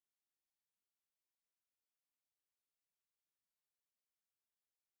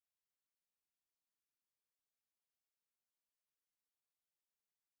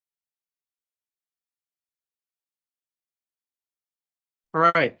All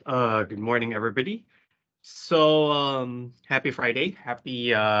right. Good morning, everybody. Happy Friday.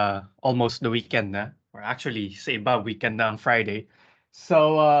 Happy almost the weekend na. Or actually, sa iba, weekend na ang Friday.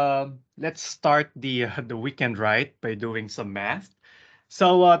 Let's start the weekend right by doing some math.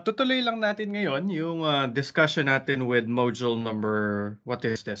 Tutuloy lang natin ngayon yung discussion natin with module number, what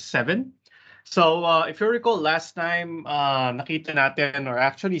is this, 7? If you recall, last time nakita natin, or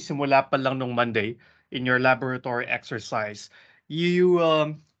actually simula pa lang nung Monday in your laboratory exercise, you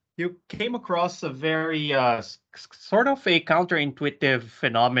came across a very sort of a counterintuitive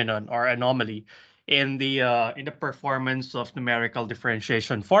phenomenon or anomaly in the performance of numerical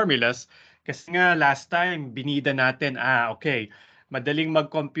differentiation formulas. Kasi nga last time binida natin, okay, madaling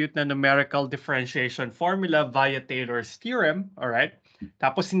mag-compute na numerical differentiation formula via Taylor's theorem, all right?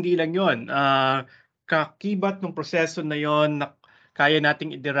 Tapos hindi lang 'yon, kakibat ng proseso na 'yon na kaya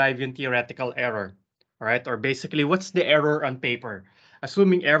nating i-derive yung theoretical error. All right? Or basically, what's the error on paper?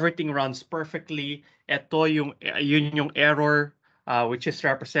 Assuming everything runs perfectly, yun yung error which is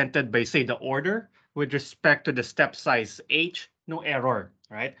represented by, say, the order with respect to the step size h no error,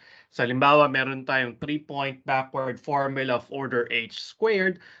 right? So halimbawa, meron tayong 3-point backward formula of order h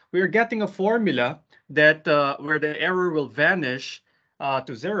squared. We are getting a formula that where the error will vanish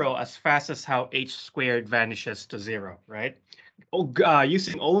to 0 as fast as how h squared vanishes to 0, right?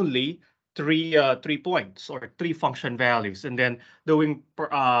 Using only 3 points or 3 function values, and then doing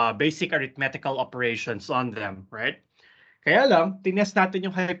basic arithmetical operations on them, right? Kaya lang, tinest natin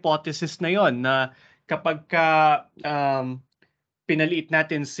yung hypothesis na yon na kapag pinaliit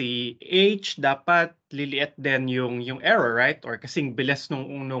natin si H, dapat liliit din yung error, right? Or kasing bilis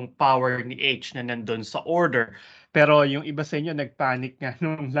nung power ni H na nandun sa order. Pero yung iba sa inyo nagpanic nga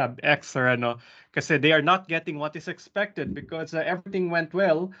nung lab X or ano, kasi they are not getting what is expected because everything went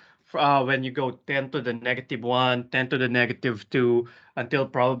well when you go 10 to the -1, 10 to the -2, until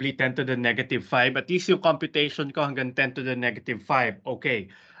probably 10 to the -5. At least yung computation ko hanggang 10 to the -5. Okay.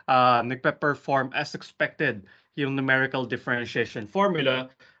 Nagpe-perform as expected yung numerical differentiation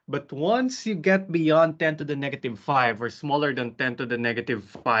formula. But once you get beyond 10 to the -5 or smaller than 10 to the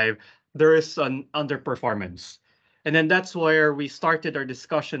 -5, there is an underperformance. And then that's where we started our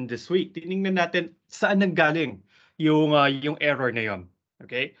discussion this week. Tiningnan natin saan nanggaling yung error na yon.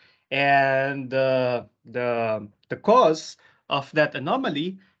 Okay? And the cause of that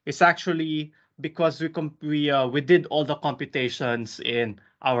anomaly is actually because we did all the computations in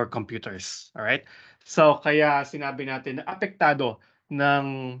our computers. All right? So kaya sinabi natin na apektado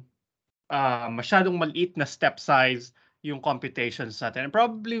ng masyadong maliit na step size yung computations natin. And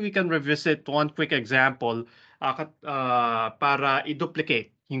probably we can revisit one quick example para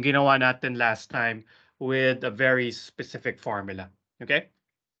i-duplicate yung ginawa natin last time with a very specific formula. Okay?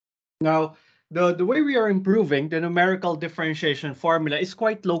 Now, the way we are improving the numerical differentiation formula is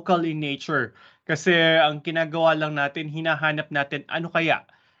quite local in nature. Kasi ang ginagawa lang natin, hinahanap natin ano kaya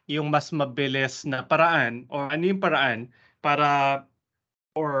yung mas mabilis na paraan or ano yung paraan para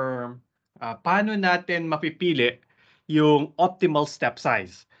or paano natin mapipili yung optimal step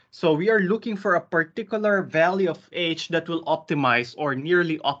size. So we are looking for a particular value of h that will optimize or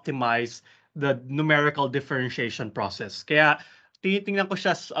nearly optimize the numerical differentiation process. Kaya tinitingnan ko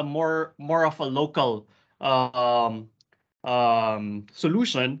siya as a more of a local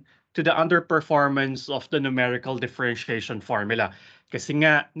solution to the underperformance of the numerical differentiation formula. Kasi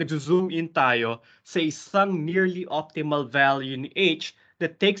nga, nag-zoom in tayo sa isang nearly optimal value ni h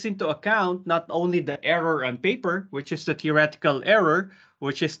that takes into account not only the error on paper, which is the theoretical error,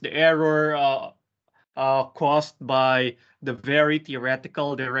 which is the error caused by the very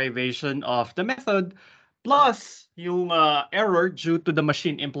theoretical derivation of the method, plus yung error due to the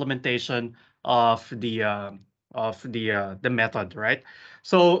machine implementation of the method, right?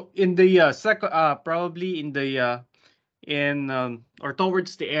 So in the second, probably in the or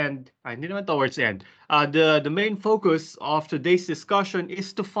towards the end, hindi naman towards the end. The main focus of today's discussion is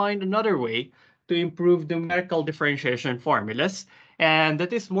to find another way to improve numerical differentiation formulas, and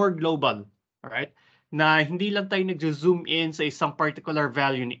that is more global, all right? Na hindi lang tayo nag-zoom in sa isang particular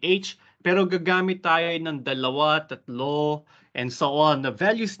value ni h, pero gagamit tayo ng dalawa, tatlo, and so on. The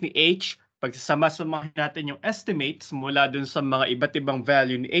values ni h, pagsasama-samahin natin yung estimates mula dun sa mga iba't ibang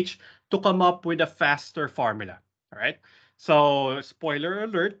value ni h to come up with a faster formula. All right? So, spoiler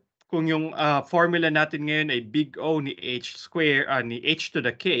alert, kung yung formula natin ngayon ay big O ni h square, ni h to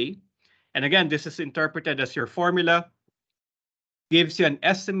the k, and again, this is interpreted as your formula, gives you an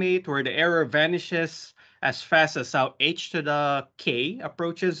estimate where the error vanishes as fast as how h to the k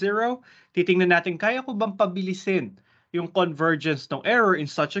approaches 0. Titingnan natin, kaya ko bang pabilisin yung convergence ng error in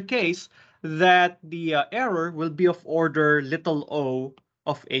such a case that the error will be of order little o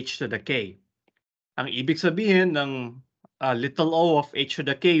of h to the k. Ang ibig sabihin ng little o of h to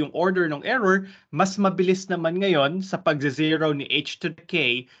the k, yung order ng error, mas mabilis naman ngayon sa pag-zero ni h to the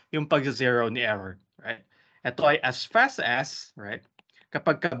k yung pag-zero ni error. Right? Ito ay as fast as, right?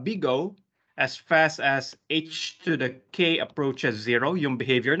 Kapag ka big O, as fast as h to the k approaches 0, yung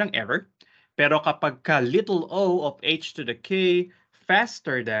behavior ng error. Pero kapag ka little o of h to the k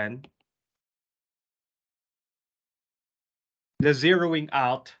faster than the zeroing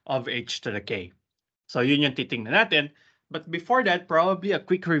out of h to the k. So yun yung titingnan natin. But before that, probably a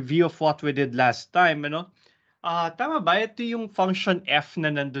quick review of what we did last time. Ano? Tama ba? Ito yung function f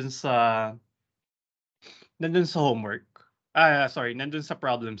na nandun sa homework. Sorry, nandun sa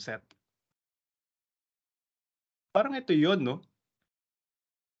problem set. Parang ito yun, no?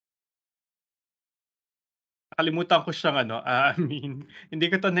 Nakalimutan ko siyang I mean,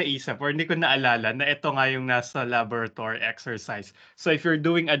 hindi ko 'to naisip or hindi ko naalala na ito nga yung nasa laboratory exercise. So if you're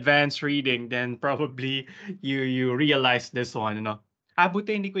doing advanced reading, then probably you realize this one,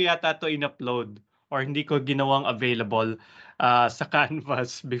 buti hindi ko yata 'to in-upload or hindi ko ginawang available sa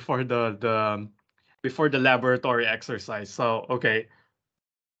Canvas before the laboratory exercise. So, okay.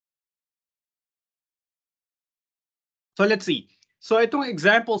 So let's see. So itong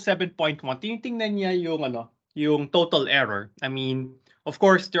example 7.1, tinitingnan niya yung total error. I mean, of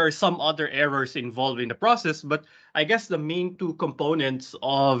course, there are some other errors involved in the process, but I guess the main two components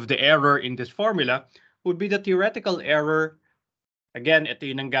of the error in this formula would be the theoretical error. Again, ito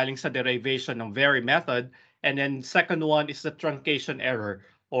yung nanggaling sa derivation ng very method. And then second one is the truncation error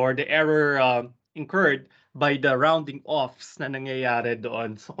or the error incurred by the rounding offs na nangyayari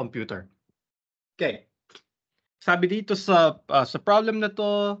doon sa computer. Okay. Sabi dito sa problem na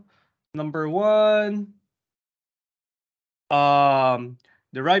to, number 1,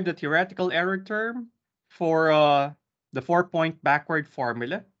 derive the theoretical error term for the 4-point backward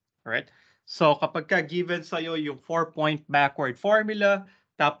formula. Right? So kapag ka given sa'yo yung 4-point backward formula,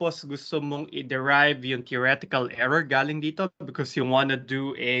 tapos gusto mong i-derive yung theoretical error galing dito because you wanna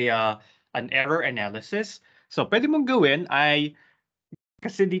do an error analysis. So pwede mong gawin ay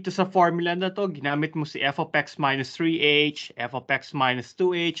kasi dito sa formula na to, ginamit mo si f of x minus 3h, f of x minus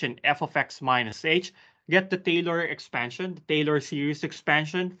 2h, and f of x minus h. Get the Taylor expansion, the Taylor series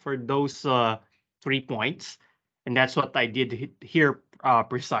expansion for those 3 points. And that's what I did here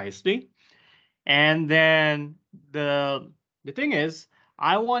precisely. And then the thing is,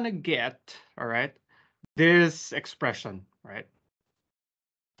 I want to get, all right, this expression, right?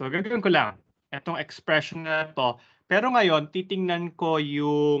 So gagawin ko lang itong expression na to. Pero ngayon, titingnan ko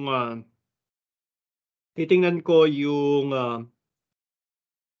yung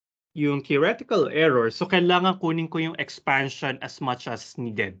theoretical error. So kailangan kunin ko yung expansion as much as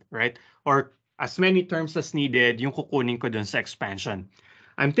needed, right? Or as many terms as needed yung kukunin ko dun sa expansion.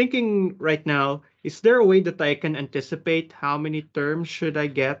 I'm thinking right now, is there a way that I can anticipate how many terms should I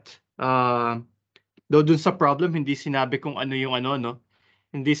get? Though dun sa problem, hindi sinabi kung ano yung no?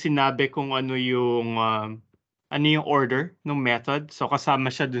 Hindi sinabi kung ano yung order ng method. So kasama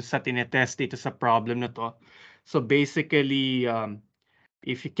siya dun sa tinetest dito sa problem na to. So basically,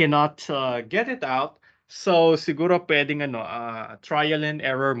 if you cannot get it out, so siguro pwedeng trial and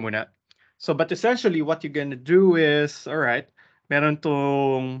error muna. So but essentially what you're gonna do is, all right, meron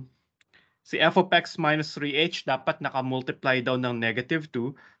tong si f of x minus 3h dapat naka-multiply daw ng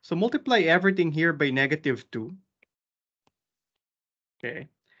 -2. So multiply everything here by -2. Okay.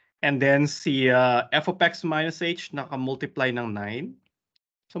 And then si f of x minus h naka-multiply ng 9.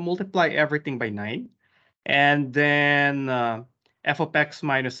 So multiply everything by 9. And then f of x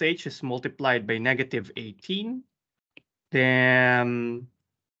minus h is multiplied by -18. Then,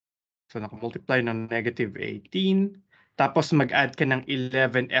 so naka-multiply ng -18. Tapos mag-add ka ng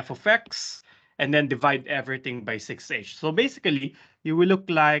 11 f of x. And then divide everything by 6h. So basically, you will look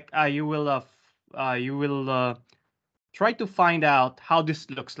like, you will try to find out how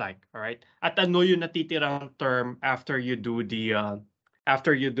this looks like, all right? At ano yung natitirang term after you do the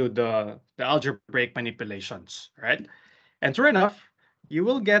algebraic manipulations, right? And sure enough, you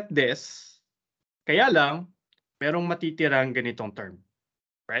will get this. Kaya lang, merong matitirang ganitong term,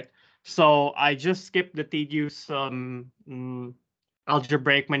 right? So I just skipped the tedious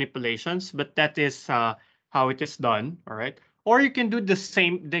algebraic manipulations, but that is how it is done, all right? Or you can do the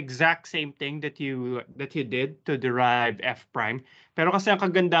exact same thing that you did to derive f prime. Pero kasi ang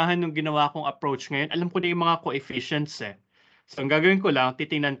kagandahan ng ginawa kong approach ngayon, alam ko na yung mga coefficients eh. So ang gagawin ko lang,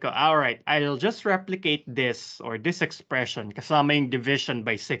 titingnan ko, all right, I'll just replicate this or this expression kasama yung division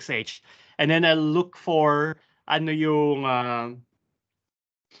by 6h. And then I'll look for ano yung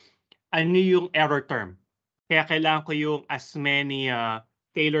ano yung error term. Kaya kailangan ko yung as many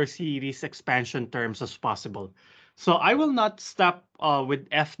Taylor series expansion terms as possible. So I will not stop with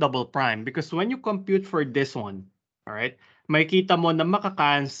f double prime because when you compute for this one, all right, makikita mo na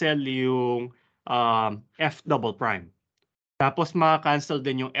makakancel yung f double prime. Tapos makakancel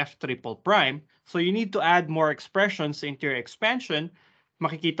din yung f triple prime. So you need to add more expressions into your expansion.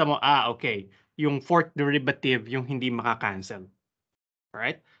 Makikita mo, okay, yung fourth derivative yung hindi makakancel.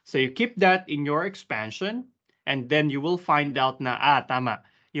 Right? So you keep that in your expansion and then you will find out na, tama,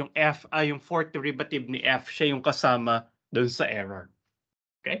 yung yung fourth derivative ni f, siya yung kasama dun sa error.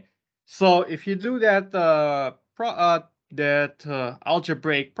 Okay? So if you do that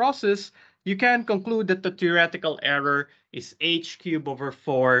algebraic process, you can conclude that the theoretical error is h cubed over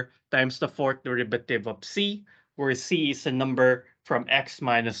 4 times the fourth derivative of c, where c is a number from x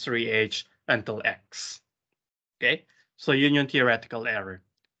minus 3h until x. Okay? So yun yung theoretical error.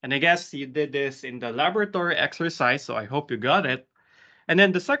 And I guess you did this in the laboratory exercise, so I hope you got it. And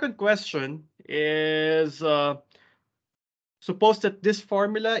then the second question is, suppose that this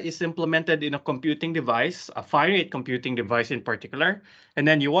formula is implemented in a computing device, a finite computing device in particular, and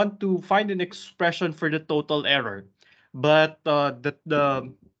then you want to find an expression for the total error. But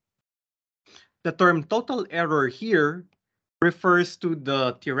the term total error here refers to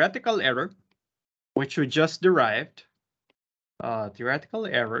the theoretical error, which we just derived, theoretical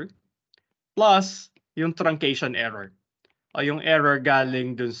error, plus yung truncation error, o yung error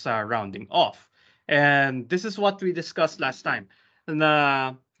galing dun sa rounding off. And this is what we discussed last time,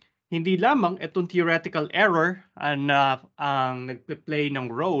 na hindi lamang itong theoretical error ang nagpe-play ng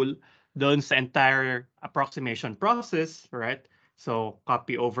role doon sa entire approximation process, right? So,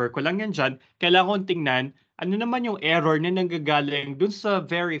 copy over ko lang yan dyan. Kailangan kong tingnan ano naman yung error na nanggagaling doon sa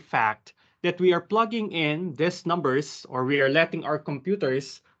very fact that we are plugging in these numbers or we are letting our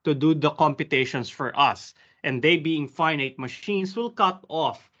computers to do the computations for us. And they being finite machines will cut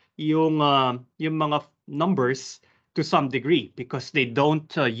off yung mga numbers to some degree because they don't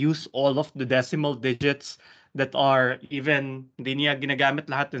use all of the decimal digits that are even, hindi niya ginagamit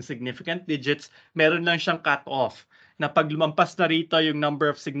lahat ng significant digits. Meron lang siyang cut off na pag lumampas na rito yung number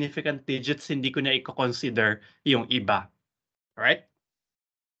of significant digits, hindi ko na i-consider yung iba. Right?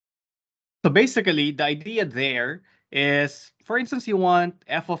 So basically, the idea there is, for instance, you want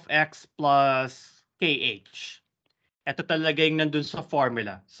f of x plus kh. Ito talaga yung nandun sa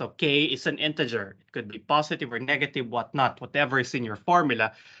formula. So k is an integer. It could be positive or negative, whatnot, whatever is in your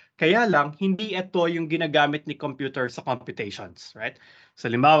formula. Kaya lang, hindi ito yung ginagamit ni computer sa computations, right? So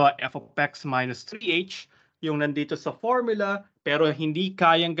limbawa, f of x minus 3h, yung nandito sa formula, pero hindi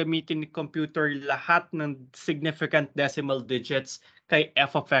kayang gamitin ni computer lahat ng significant decimal digits kay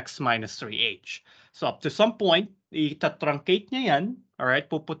f of x minus 3h. So up to some point, ita-truncate niya yan, alright,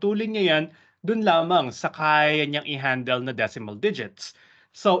 puputulin niya yan, dun lamang sa kaya niyang i-handle na decimal digits.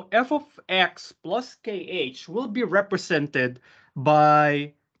 So f of x plus kh will be represented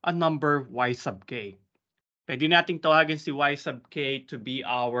by a number y sub k. Pwede nating tawagin si y sub k to be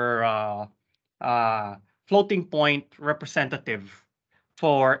our floating point representative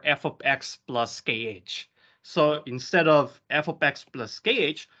for f of x plus kh. So instead of f of x plus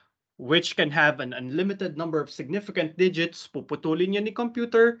kh, which can have an unlimited number of significant digits, puputulin niya ni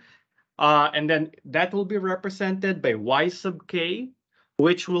computer, and then that will be represented by y sub k,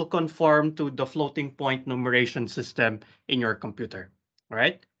 which will conform to the floating point numeration system in your computer,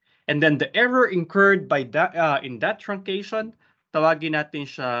 right? And then the error incurred by that in that truncation, tawagin natin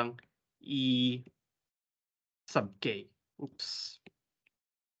siyang e sub k. Oops.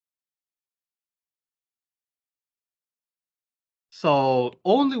 So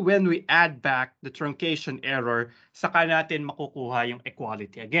only when we add back the truncation error, saka natin makukuha yung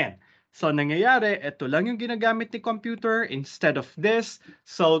equality again. So nangyayari, ito lang yung ginagamit ni computer instead of this.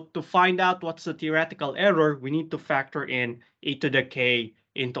 So to find out what's the theoretical error, we need to factor in e to the k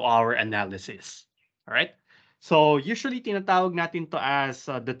into our analysis. All right? So usually tinatawag natin to as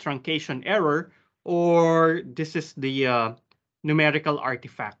the truncation error, or this is the numerical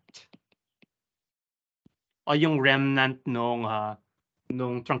artifact o yung remnant nung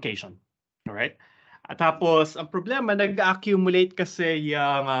truncation. Alright? At tapos, ang problema, nag-accumulate kasi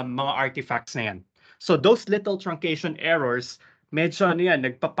yung mga artifacts na yan. So those little truncation errors, medyo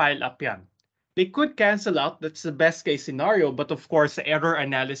nagpa-pile up yan. They could cancel out, that's the best case scenario, but of course, sa error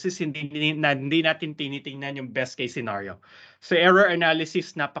analysis, hindi natin tinitingnan yung best case scenario. So error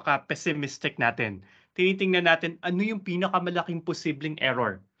analysis, napaka-pessimistic natin. Tinitingnan natin ano yung pinakamalaking posibleng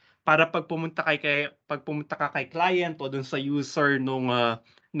error para pag pumunta ka kay client o dun sa user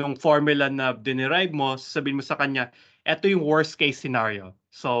nung formula na dinerive mo, sabihin mo sa kanya, ito yung worst case scenario.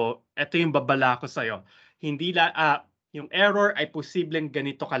 So, ito yung babala ko sa'yo. Yung error ay posibleng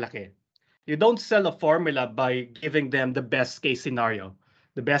ganito kalaki. You don't sell a formula by giving them the best case scenario.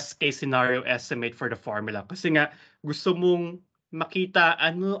 The best case scenario estimate for the formula. Kasi nga, gusto mong makita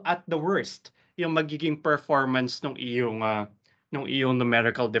ano at the worst yung magiging performance ng iyong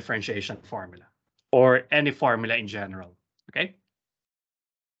numerical differentiation formula or any formula in general. Okay?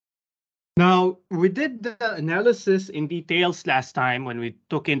 Now, we did the analysis in details last time when we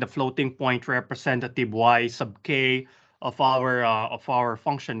took in the floating point representative y sub k of our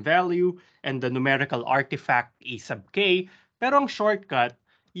function value and the numerical artifact e sub k. Pero ang shortcut,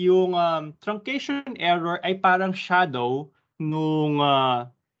 yung truncation error ay parang shadow nung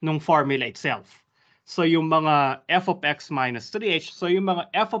formula itself. So yung mga f of x minus 3h, so yung mga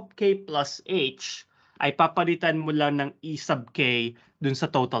f of k plus h ay papalitan mo lang ng e sub k dun sa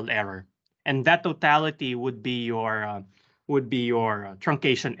total error. And that totality would be your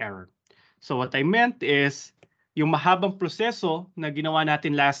truncation error. So what I meant is yung mahabang proseso na ginawa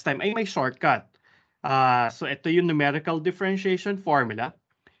natin last time ay may shortcut. So ito yung numerical differentiation formula.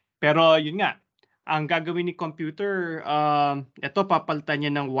 Pero yun nga, ang gagawin ni computer, ito papalitan niya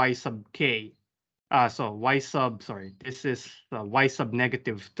ng y sub k. This is y sub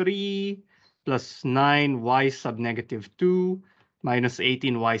negative 3 plus 9y sub negative 2 minus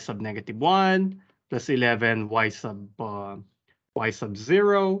 18y sub negative 1 plus 11y sub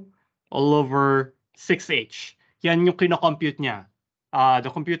 0 all over 6h. Yan yung kinocompute niya. The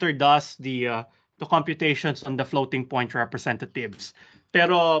computer does the computations on the floating point representatives.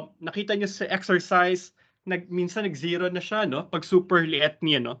 Pero nakita niyo sa exercise, minsan nag-zero na siya, no? Pag super liit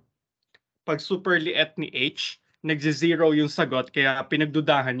niya, no? Pag super liit ni H, nagzi-zero yung sagot kaya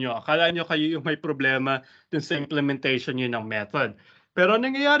pinagdudahan nyo. Akala nyo kayo yung may problema dun sa implementation nyo ng method. Pero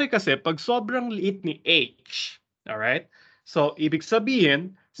nangyayari kasi pag sobrang liit ni H, alright? So, ibig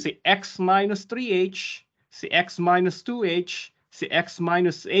sabihin, si X minus 3H, si X minus 2H, si X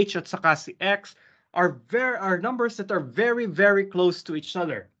minus H at saka si X are numbers that are very, very close to each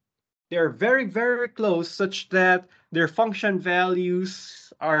other. They're very, very close such that their function values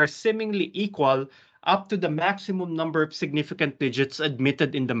are seemingly equal up to the maximum number of significant digits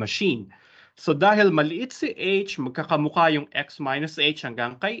admitted in the machine. So dahil maliit si H, magkakamukha yung X minus H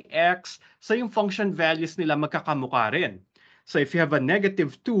hanggang kay X, so yung function values nila magkakamukha rin. So if you have a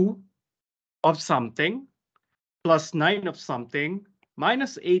negative 2 of something, plus 9 of something,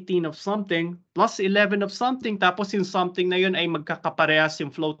 minus 18 of something, plus 11 of something, tapos yung something na yun ay magkakaparehas yung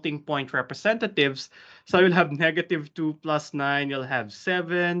floating point representatives. So you'll have negative 2 plus 9, you'll have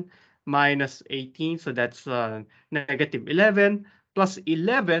 7 minus 18, so that's negative 11, plus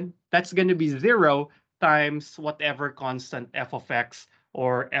 11, that's going to be 0 times whatever constant f of x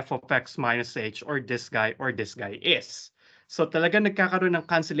or f of x minus h or this guy is. So talaga nagkakaroon ng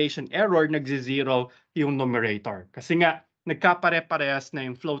cancellation error, nagzi-zero yung numerator. Kasi nga, nagkapare-parehas na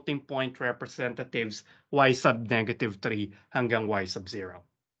yung floating point representatives y sub negative 3 hanggang y sub 0.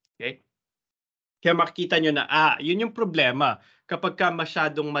 Okay? Kaya makikita nyo na, yun yung problema kapag ka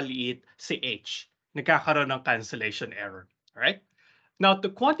masyadong maliit si h. Nagkakaroon ng cancellation error. Alright? Now,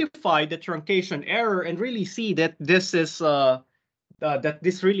 to quantify the truncation error and really see that this is that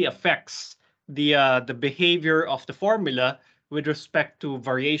this really affects the behavior of the formula with respect to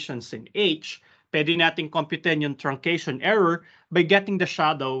variations in h, pwede nating computein yung truncation error by getting the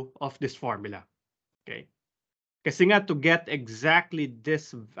shadow of this formula. Okay? Kasi nga to get exactly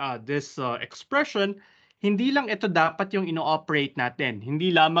this expression, hindi lang ito dapat yung ino-operate natin.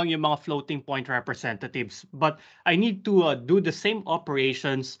 Hindi lamang yung mga floating point representatives, but I need to do the same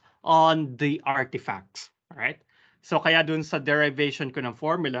operations on the artifacts. All right? So kaya dun sa derivation ko ng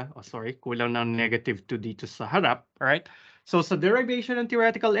formula, kulang ng negative 2 dito sa harap, alright? So sa derivation ng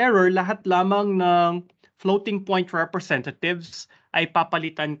theoretical error, lahat lamang ng floating point representatives ay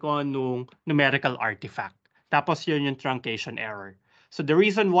papalitan ko nung numerical artifact. Tapos yun yung truncation error. So the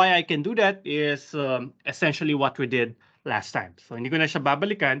reason why I can do that is essentially what we did last time. So hindi ko na siya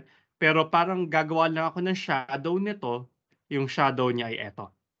babalikan, pero parang gagawa lang ako ng shadow nito, yung shadow niya ay eto.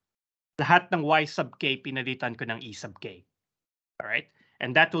 Lahat ng y sub k pinalitan ko ng e sub k. All right?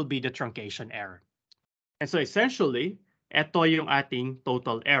 And that will be the truncation error. And so essentially, ito yung ating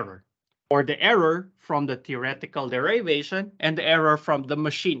total error, or the error from the theoretical derivation and the error from the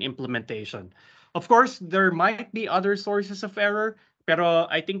machine implementation. Of course, there might be other sources of error, pero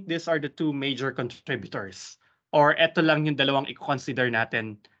I think these are the two major contributors. Or ito lang yung dalawang i-consider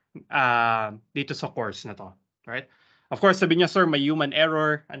natin dito sa course na to. Right? Of course, sabi niya, sir, may human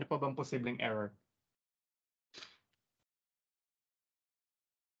error. Ano pa bang posibleng error?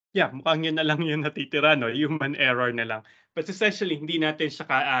 Yeah, mukhang yun na lang yung natitira 'no, human error na lang. But essentially hindi natin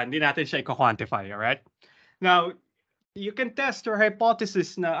siya iko-quantify, alright? Now, you can test your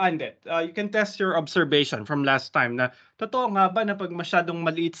hypothesis na hindi, you can test your observation from last time na totoo nga ba na 'pag masyadong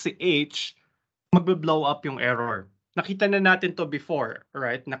maliit si h, magbo-blow up yung error. Nakita na natin 'to before,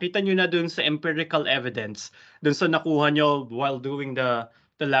 right? Nakita niyo na dun sa empirical evidence, dun sa nakuha niyo while doing the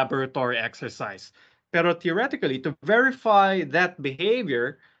laboratory exercise. Pero theoretically, to verify that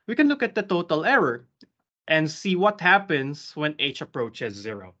behavior, we can look at the total error and see what happens when h approaches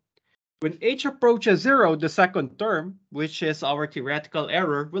zero. When h approaches zero, the second term, which is our theoretical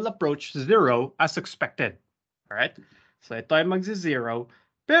error, will approach zero as expected. Alright? So ito ay magzi-zero.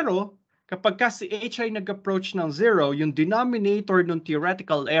 Pero kapag ka si h ay nag-approach ng zero, yung denominator ng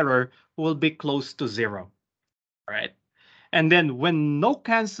theoretical error will be close to zero. Alright? And then when no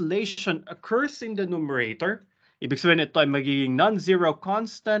cancellation occurs in the numerator, ibig sabihin ito ay magiging non-zero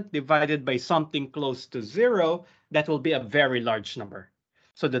constant divided by something close to zero, that will be a very large number.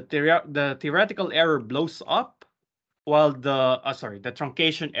 So the theoretical error blows up while the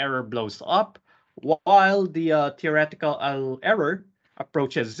truncation error blows up while the theoretical error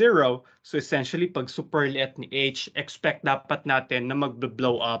approaches zero. So essentially, pag super liit ni h, expect dapat natin na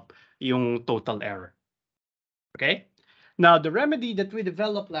mag-blow up yung total error. Okay? Now, the remedy that we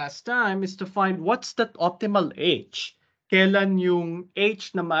developed last time is to find what's that optimal h. Kailan yung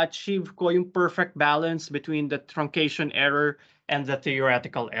h na ma-achieve ko yung perfect balance between the truncation error and the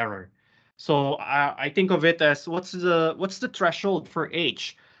theoretical error. So I think of it as what's the threshold for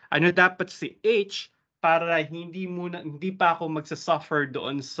h? Ano dapat si h para hindi pa ako magsasuffer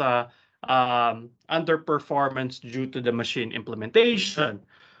doon sa underperformance due to the machine implementation.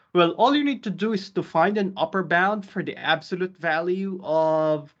 Well, all you need to do is to find an upper bound for the absolute value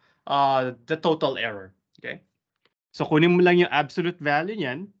of the total error. Okay? So kunin mo lang yung absolute value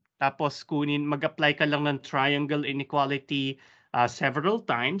niyan, tapos mag-apply ka lang ng triangle inequality several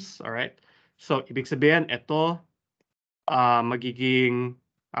times, all right? So ibig sabihin ito magiging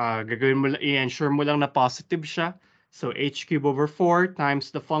gagawin mo lang i-ensure mo lang na positive siya. So h cube over 4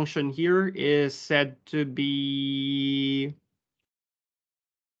 times the function here is said to be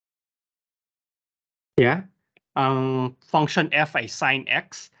function f ay sine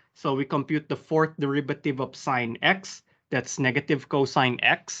x. So we compute the fourth derivative of sine x. That's negative cosine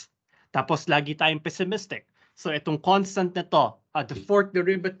x. Tapos lagi tayong pessimistic. So itong constant na to, the fourth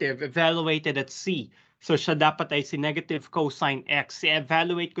derivative evaluated at c. So siya dapat ay si negative cosine x.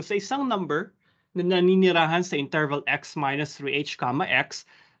 I-evaluate ko sa isang number na naninirahan sa interval x minus 3h comma x.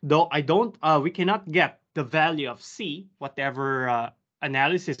 Though we cannot get the value of c, whatever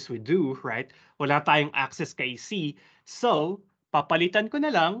analysis we do, right? Wala tayong access kay C. So, papalitan ko na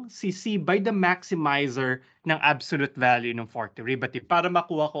lang si C by the maximizer ng absolute value ng fourth derivative para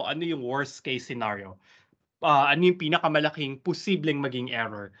makuha ko ano yung worst case scenario. Ano yung pinakamalaking posibleng maging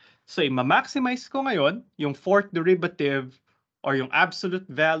error. So, i-maximize ko ngayon yung fourth derivative or yung absolute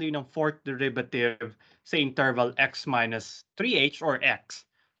value ng fourth derivative sa interval x minus 3h or x.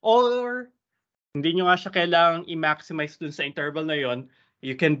 Or hindi nyo nga siya kailangang i-maximize dun sa interval na yon,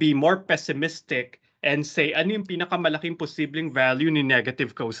 you can be more pessimistic and say ano yung pinakamalaking posibleng value ni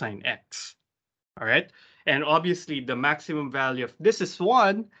negative cosine x. Alright? And obviously, the maximum value of this is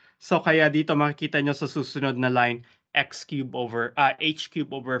 1. So kaya dito makikita nyo sa susunod na line, h cube over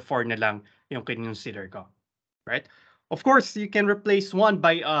 4 na lang yung kinonsider ko. Right? Of course, you can replace 1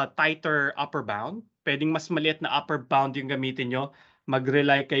 by a tighter upper bound. Pwedeng mas maliit na upper bound yung gamitin nyo.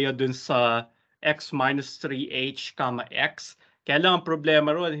 Mag-rely kayo dun sa x minus 3h comma x. Kaya lang ang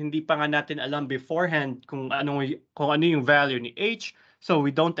problema ron, hindi pa nga natin alam beforehand kung ano yung value ni h. So we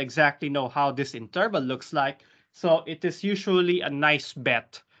don't exactly know how this interval looks like. So it is usually a nice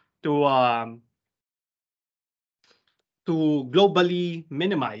bet to globally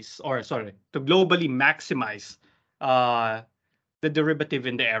maximize the derivative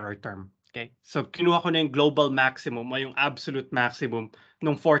in the error term. Okay? So kinuha ko na yung global maximum o yung absolute maximum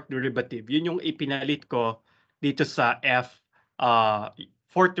ng fourth derivative. Yun yung ipinalit ko dito sa f,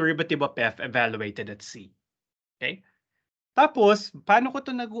 fourth derivative of f evaluated at c. Okay? Tapos, paano ko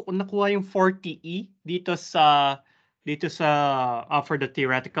to nakuha yung 40e dito sa for the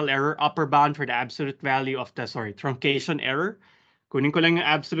theoretical error, upper bound for the absolute value of the truncation error. Kunin ko lang yung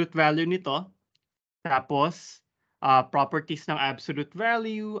absolute value nito. Tapos, properties ng absolute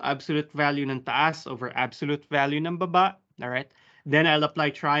value ng taas over absolute value ng baba. Alright? Then I'll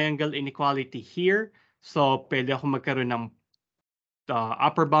apply triangle inequality here. So, pwede ako magkaroon ng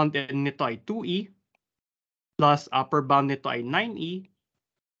upper bound nito ay 2e plus upper bound nito ay 9e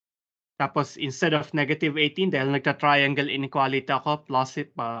Tapos instead of negative 18, dahil nagka-triangle inequality ako, plus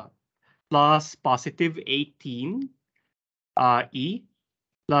positive 18 E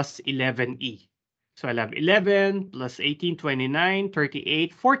plus 11E. So I'll have 11 plus 18, 29, 38,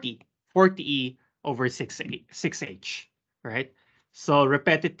 40. 40E over 6H. Right? So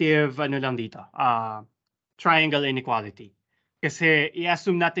repetitive, ano lang dito, triangle inequality. Kasi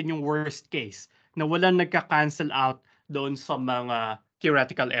i-assume natin yung worst case na walang nagka-cancel out doon sa mga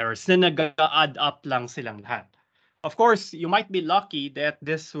theoretical errors na nag-add up lang silang lahat. Of course, you might be lucky that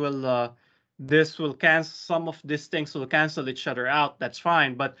this will cancel, some of these things will cancel each other out. That's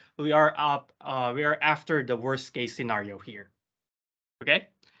fine, but we are after the worst case scenario here. Okay?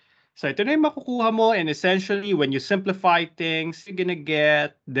 So ito na yung makukuha mo, and essentially when you simplify things, you're gonna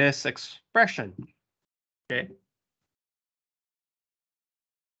get this expression. Okay?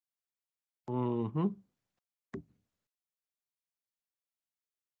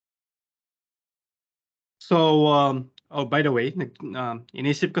 So, oh, by the way,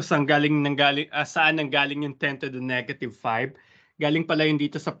 inisip ko saan nanggaling yung 10 to the negative 5. Galing pala yun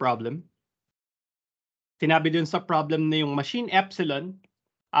dito sa problem. Sinabi dun sa problem na yung machine epsilon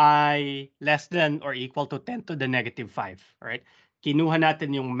ay less than or equal to 10 to the negative 5. Right? Kinuha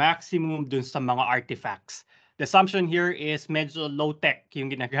natin yung maximum dun sa mga artifacts. The assumption here is medyo low-tech yung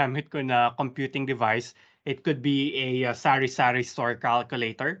ginagamit ko na computing device. It could be a sari-sari store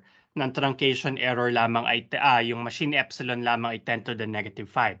calculator. Ng truncation error lamang ay yung machine epsilon lamang ay 10 to the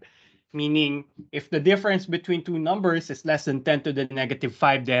negative 5. Meaning, if the difference between two numbers is less than 10 to the negative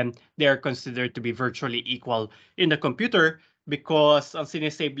 5, then they are considered to be virtually equal in the computer because ang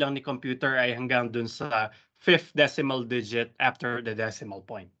sinisave lang ni computer ay hanggang dun sa 5th decimal digit after the decimal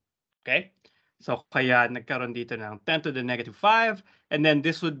point. Okay? So kaya nagkaroon dito ng 10 to the negative 5, and then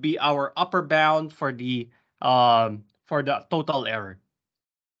this would be our upper bound for the total error.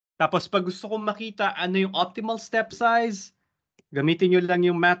 Tapos pag gusto kong makita ano yung optimal step size, gamitin nyo lang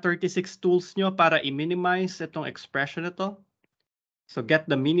yung Math36 tools nyo para i-minimize itong expression na to. So get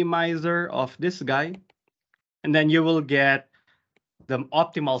the minimizer of this guy, and then you will get the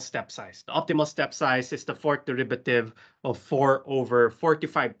optimal step size. The optimal step size is the fourth derivative of 4 over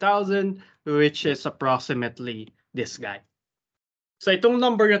 45,000, which is approximately this guy. So itong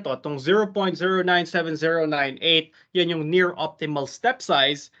number na to, itong 0.097098, yan yung near optimal step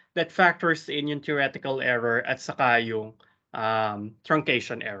size that factors in yung theoretical error at saka yung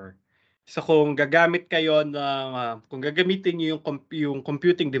truncation error. So kung gagamit kayo ng, kung gagamitin niyo yung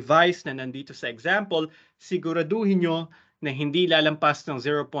computing device na nandito sa example, siguraduhin nyo na hindi lalampas ng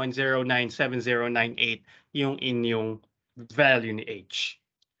 0.097098 yung inyong value ni H.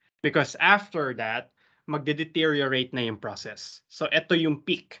 Because after that, magde-deteriorate na yung process. So ito yung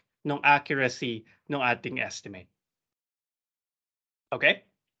peak ng accuracy ng ating estimate. Okay?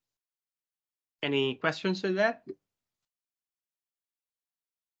 Any questions with that?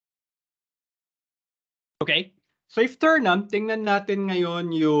 Okay. So if turn tingnan natin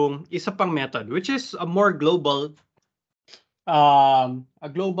ngayon yung isa pang method, which is a more global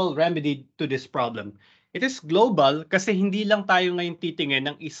remedy to this problem. It is global kasi hindi lang tayo ngayon titingin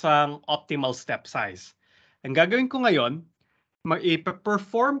ng isang optimal step size. Ang gagawin ko ngayon,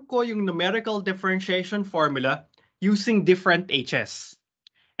 i-perform ko yung numerical differentiation formula using different H's.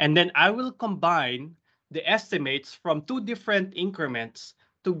 And then I will combine the estimates from two different increments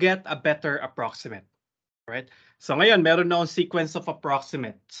to get a better approximate. Right? So ngayon, meron na akong sequence of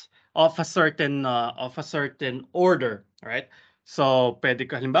approximates of a certain order, right? So pwede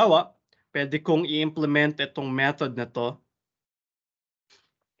ko halimbawa, pwede kong i-implement itong method na to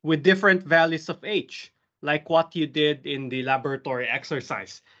with different values of H, like what you did in the laboratory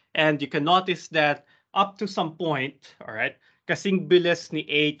exercise. And you can notice that up to some point, all right, kasing bilis ni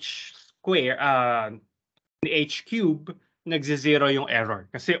H square, ni H cube, nagzi-zero yung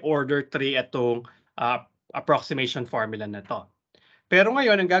error. Kasi order 3 itong approximation formula na to. Pero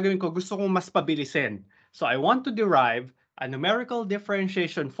ngayon, ang gagawin ko, gusto kong mas pabilisin. So I want to derive a numerical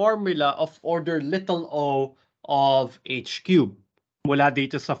differentiation formula of order little o of H cube mula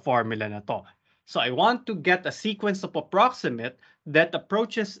dito sa formula na to. So I want to get a sequence of approximate that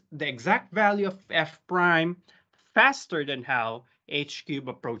approaches the exact value of f prime faster than how H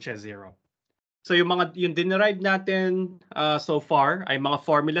cube approaches 0. So yung dinerive natin so far ay mga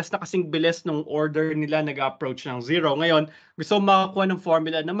formulas na kasing bilis ng order nila nag-approach ng 0. Ngayon, gusto makakuha ng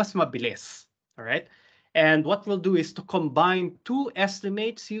formula na mas mabilis. All right? And what we'll do is to combine two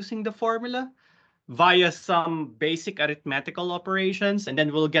estimates using the formula via some basic arithmetical operations, and then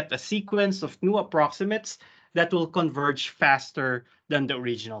we'll get a sequence of new approximates that will converge faster than the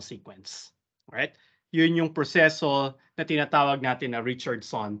original sequence. All right? yun yung proseso na tinatawag natin na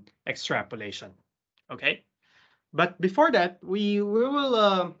Richardson extrapolation. Okay? But before that, we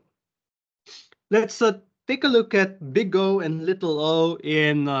will let's take a look at big O and little o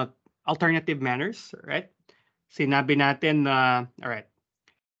in alternative manners, right? Sinabi natin na, all right,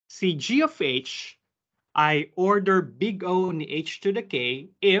 si g of h ay order big O ni h to the k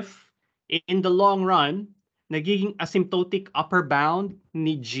if in the long run, nagiging asymptotic upper bound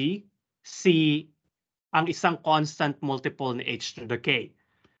ni g si ang isang constant multiple ni h to the k.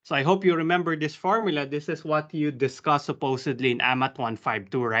 So I hope you remember this formula. This is what you discussed supposedly in AMAT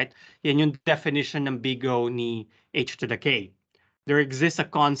 152, right? Yan yung definition ng big O ni h to the k. There exists a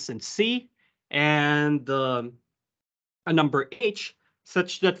constant c and a number h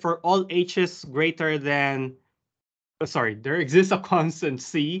such that for all h's greater than, there exists a constant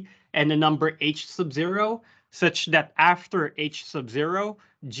c and a number h sub 0 such that after h sub 0,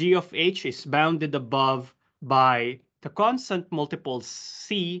 g of h is bounded above by the constant multiple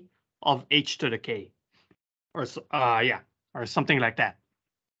c of h to the k. Or or something like that.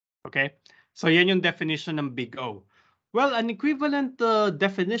 Okay? So yan yung definition ng big O. Well, an equivalent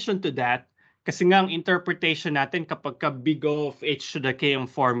definition to that, kasi nga ang interpretation natin kapag ka big O of h to the k ang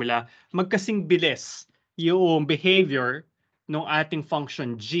formula, magkasing bilis yung behavior ng ating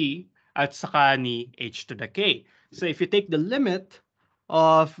function g at saka ni h to the k. So if you take the limit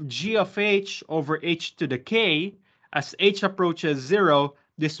of g of h over h to the k, as h approaches 0,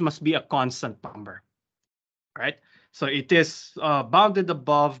 this must be a constant number. Right? So it is bounded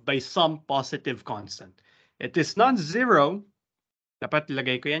above by some positive constant. It is non-zero, dapat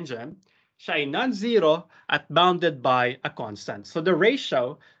ilagay ko yan dyan, siya ay non-zero at bounded by a constant. So the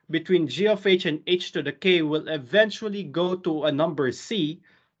ratio between g of h and h to the k will eventually go to a number c,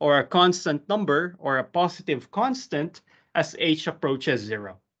 or a constant number, or a positive constant as h approaches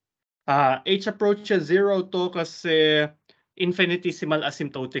 0. H approaches 0 to kasi infinitesimal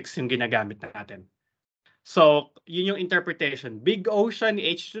asymptotics yung ginagamit natin. So, yun yung interpretation. Big O siya ni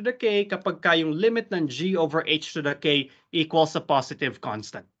h to the k kapag ka yung limit ng g over h to the k equals a positive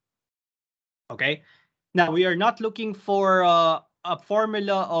constant. Okay? Now, we are not looking for a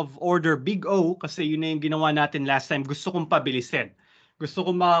formula of order big O kasi yun na yung ginawa natin last time. Gusto kong pabilisin. Gusto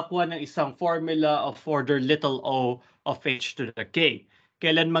kong makakuha ng isang formula of order little o of h to the k.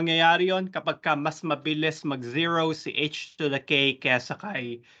 Kailan mangyayari yon? Kapag ka mas mabilis mag-zero si h to the k kaysa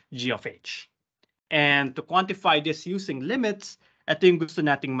kay g of h. And to quantify this using limits, ito yung gusto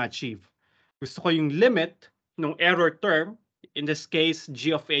nating ma-achieve. Gusto ko yung limit ng error term, in this case,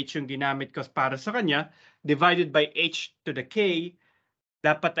 g of h yung ginamit ko para sa kanya, divided by h to the k,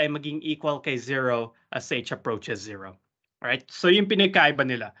 dapat ay maging equal kay 0 as h approaches 0. Alright? So yung pinagkaiba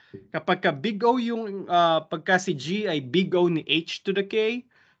nila. Kapag ka big O yung, pagka si g ay big O ni h to the k,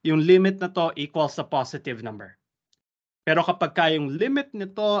 yung limit na to equals a positive number. Pero kapag yung limit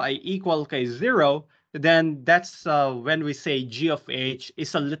nito ay equal kay 0, then that's when we say g of h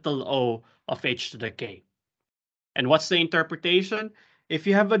is a little o of h to the k. And what's the interpretation? If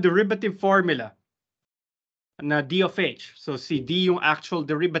you have a derivative formula na d of h, so si d yung actual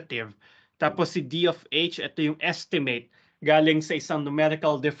derivative, tapos si d of h, ito yung estimate galing sa isang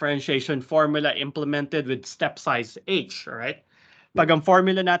numerical differentiation formula implemented with step size h, alright? Pag ang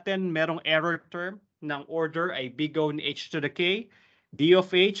formula natin merong error term, ng order ay big O ni h to the k, d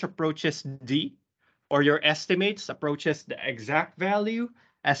of h approaches d, or your estimates approaches the exact value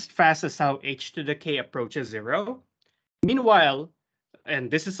as fast as how h to the k approaches 0. Meanwhile,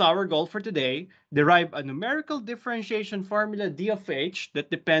 and this is our goal for today, derive a numerical differentiation formula d of h that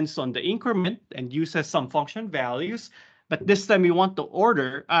depends on the increment and uses some function values, but this time we want to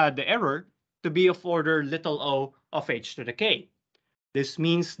order the error to be of order little o of h to the k. This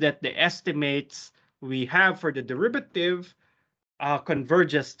means that the estimates we have for the derivative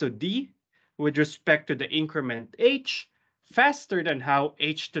converges to d with respect to the increment h faster than how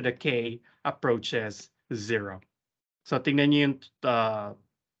h to the k approaches 0. So tingnan niyo yung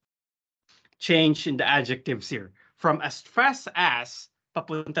change in the adjectives here. From as fast as,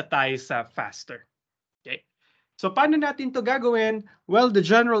 papunta tayo sa faster. Okay? So paano natin to gagawin? Well, the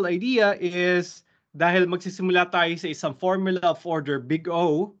general idea is dahil magsisimula tayo sa isang formula of order big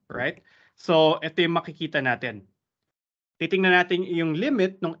O, right? So ito yung makikita natin. Titingnan natin yung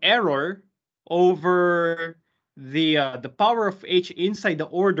limit ng error over the power of h inside the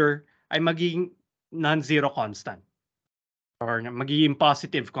order ay magiging non-zero constant or magiging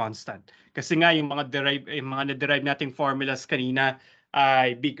positive constant. Kasi nga yung mga na-derive nating formulas kanina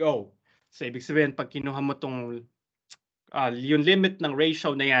ay big O. So ibig sabihin pag kinuha mo tong yung limit ng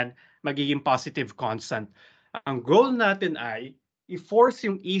ratio na yan, magiging positive constant. Ang goal natin ay i-force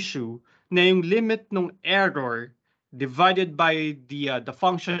yung issue na yung limit ng error divided by the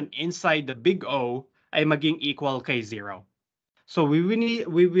function inside the big O ay maging equal kay 0. So we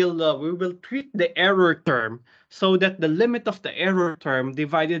will treat the error term so that the limit of the error term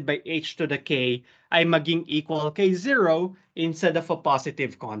divided by h to the k ay maging equal kay 0 instead of a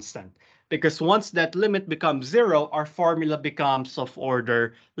positive constant. Because once that limit becomes 0, our formula becomes of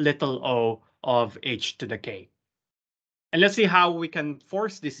order little o of h to the k. And let's see how we can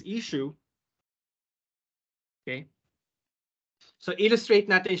force this issue. Okay. So illustrate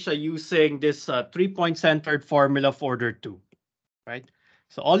natin siya using this 3-point centered formula of order 2. Right?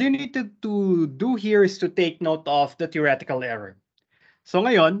 So all you need to do here is to take note of the theoretical error. So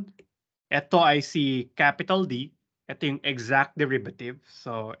ngayon, ito ay si capital D. Ito yung exact derivative.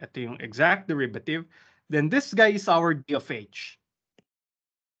 So ito yung exact derivative. Then this guy is our D of H.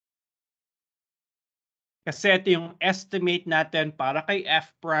 Kasi ito yung estimate natin para kay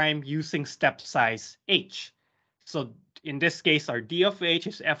F prime using step size H. So in this case, our D of H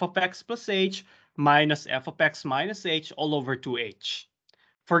is F of X plus H minus F of X minus H all over 2H.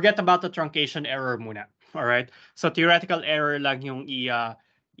 Forget about the truncation error muna. All right? So theoretical error lang yung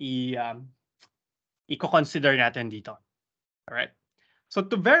i-consider natin dito. All right? So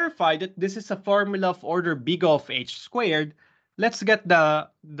to verify that this is a formula of order big O of H squared, let's get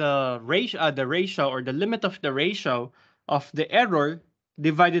the ratio or the limit of the ratio of the error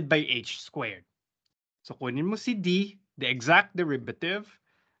divided by H squared. So kunin mo si D, the exact derivative,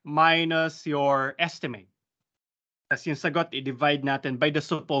 minus your estimate. As yung sagot, i-divide natin by the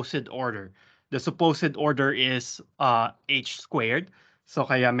supposed order. The supposed order is h squared. So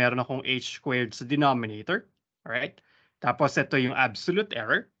kaya meron akong h squared sa denominator. Alright? Tapos ito yung absolute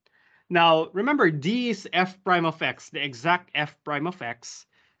error. Now, remember, D is f prime of x, the exact f prime of x.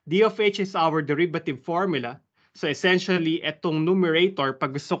 D of h is our derivative formula. So essentially, itong numerator,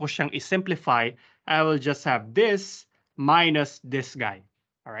 pag gusto ko siyang i-simplify, I will just have this minus this guy.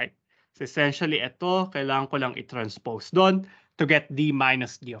 Alright? So essentially, ito, kailangan ko lang i-transpose doon to get D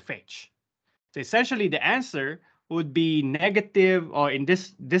minus D of H. So essentially, the answer would be negative, or in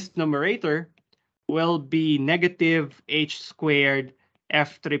this numerator, will be negative H squared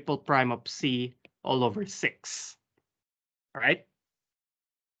F triple prime of C all over 6. Alright?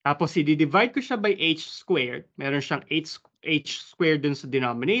 Tapos, i-divide ko siya by H squared. Meron siyang H squared dun sa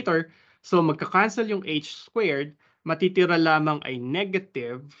denominator. So, magka-cancel yung H squared. Matitira lamang ay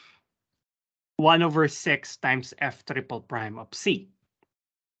negative 1 over 6 times F triple prime of C.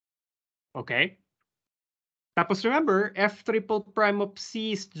 Okay? Tapos remember, F triple prime of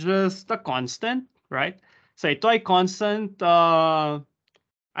C is just a constant, right? So ito ay constant.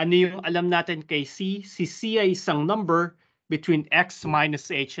 Ano yung alam natin kay C? Si C ay isang number between X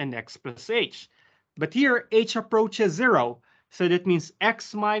minus H and X plus H. But here, H approaches 0. So that means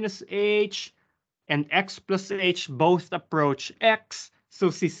X minus H and X plus H both approach X.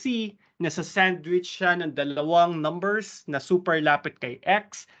 So si C, nasa sandwich siya ng dalawang numbers na super lapit kay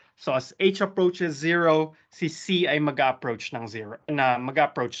X. So as H approaches 0, si C ay mag-approach ng 0, na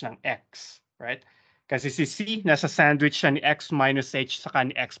mag-approach ng X, right? Kasi si C, nasa sandwich siya ni X minus H saka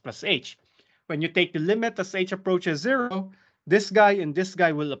ni X plus H. When you take the limit as H approaches 0, this guy and this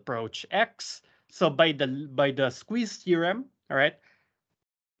guy will approach X. So by the squeeze theorem, all right,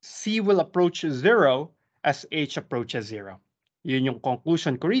 C will approach 0 as H approaches 0. Yun yung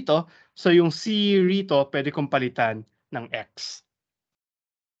conclusion ko rito. So yung C rito, pwede kong palitan ng X.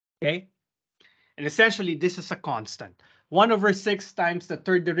 Okay? And essentially, this is a constant. 1 over 6 times the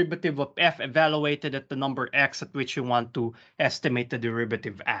third derivative of f evaluated at the number x at which you want to estimate the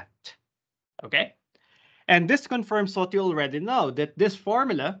derivative at. Okay? And this confirms what you already know, that this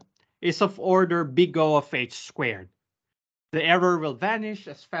formula is of order big O of h squared. The error will vanish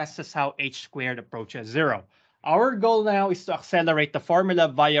as fast as how h squared approaches 0. Our goal now is to accelerate the formula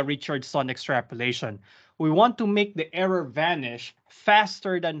via Richardson extrapolation. We want to make the error vanish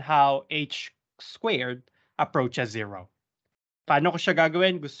faster than how h squared approaches 0. Paano ko siya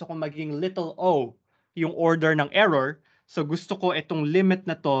gagawin? Gusto ko maging little o yung order ng error. So gusto ko itong limit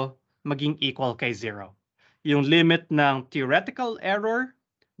na to maging equal kay 0. Yung limit ng theoretical error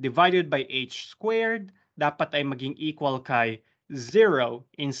divided by h squared dapat ay maging equal kay 0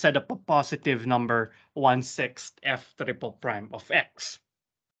 instead of a positive number 1/6 f triple prime of x.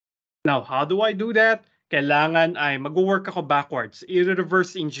 Now, how do I do that? Kailangan ay mag-work ako backwards.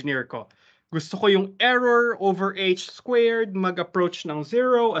 I-reverse engineer ko. Gusto ko yung error over h squared mag-approach ng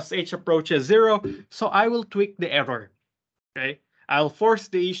 0 as h approaches 0. So I will tweak the error. Okay? I'll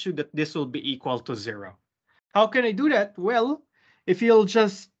force the issue that this will be equal to 0. How can I do that? Well, if you'll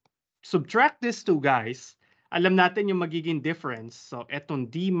just subtract these two guys, alam natin yung magiging difference. So,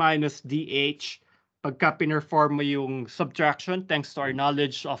 etong d minus dh, pagka pinerform mo yung subtraction, thanks to our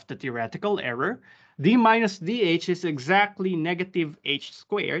knowledge of the theoretical error, d minus dh is exactly negative h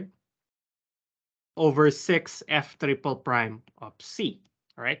squared over 6f triple prime of c.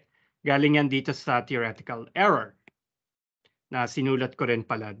 Alright? Galing yan dito sa theoretical error na sinulat ko rin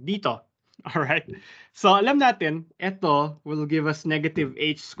pala dito. Alright? So, alam natin, ito will give us negative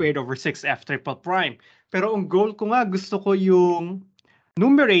h squared over 6f triple prime. Pero ang goal ko nga, gusto ko yung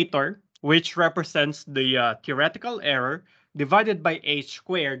numerator, which represents the theoretical error, divided by h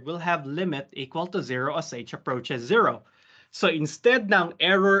squared will have limit equal to 0 as h approaches 0. So instead ng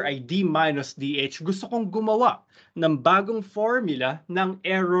error ay d minus dh, gusto kong gumawa ng bagong formula ng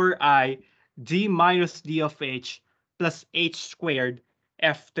error ay d minus d of h plus h squared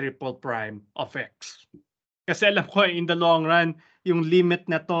f triple prime of x. Kasi alam ko in the long run, yung limit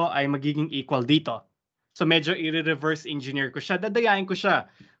na to ay magiging equal dito. So medyo i-reverse engineer ko siya. Dadayain ko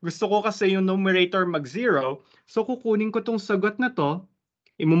siya. Gusto ko kasi yung numerator mag-0. So kukunin ko tong sagot na to.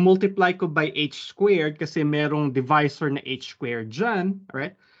 I-multiply ko by h squared kasi merong divisor na h squared dyan.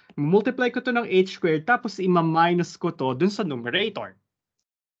 Alright? Multiply ko to ng h squared tapos ima-minus ko to dun sa numerator.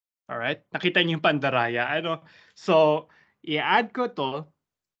 Alright? Nakita niyo yung pandaraya. Ano? So, i-add ko to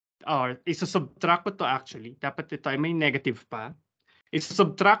or isa-subtract ko to actually. Dapat ito ay may negative pa.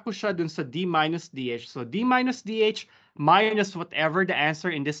 Isa-subtract ko siya dun sa d minus dh. So d minus dh minus whatever the answer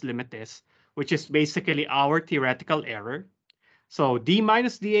in this limit is, which is basically our theoretical error. So d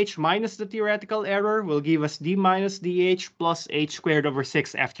minus dh minus the theoretical error will give us d minus dh plus h squared over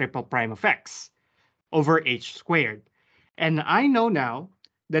 6 f triple prime of x over h squared. And I know now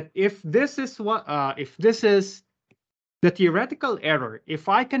that if this is the theoretical error, if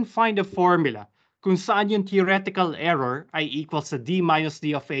I can find a formula kung saan yung theoretical error ay equals sa d minus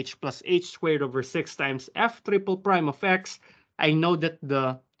d of h plus h squared over 6 times f triple prime of x, I know that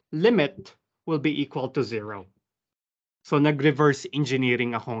the limit will be equal to 0. So nag-reverse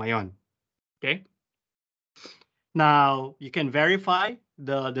engineering ako ngayon. Okay? Now, you can verify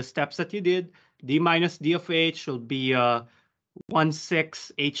the steps that you did. D minus d of h will be 1/6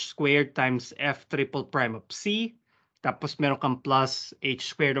 h squared times f triple prime of c. Tapos meron kang plus h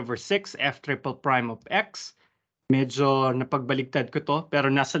squared over 6 f triple prime of x. Medyo napagbaligtad ko to,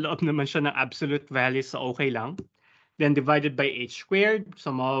 pero nasa loob naman siya ng absolute value, so okay lang. Then divided by h squared, so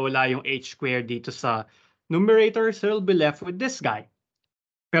mawawala yung h squared dito sa numerator, so you'll be left with this guy.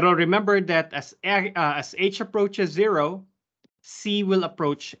 Pero remember that as h approaches 0, c will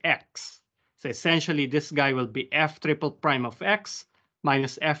approach x. So essentially, this guy will be f triple prime of x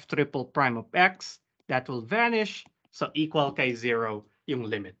minus f triple prime of x. That will vanish. So equal kay 0 yung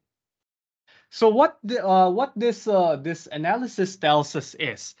limit. So what this analysis tells us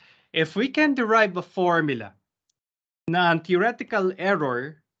is, if we can derive a formula na ang theoretical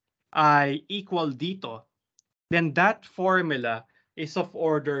error ay equal dito, then that formula is of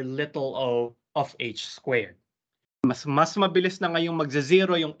order little o of h squared. Mas mabilis na ngayong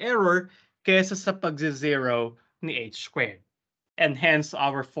magze-zero yung error kaysa sa pagze-zero ni h squared. And hence,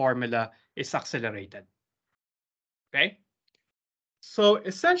 our formula is accelerated. Okay? So,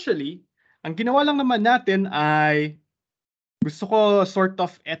 essentially, ang ginawa lang naman natin ay gusto ko sort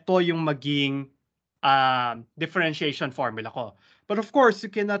of ito yung maging differentiation formula ko. But of course, you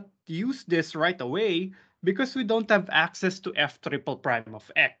cannot use this right away because we don't have access to f triple prime of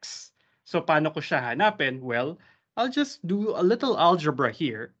x. So, paano ko siya hanapin? Well, I'll just do a little algebra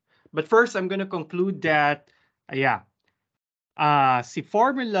here. But first, I'm going to conclude that, si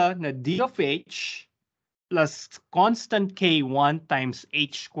formula na d of h plus constant k1 times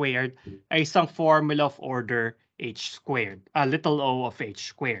h squared ay isang formula of order h squared, little o of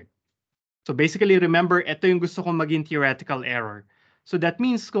h squared. So basically, remember, ito yung gusto kong maging theoretical error. So that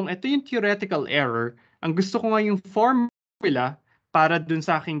means kung ito yung theoretical error, ang gusto ko nga yung formula para dun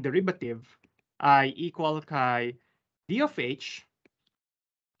sa aking derivative ay equal kay d of h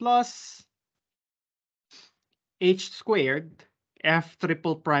plus h squared f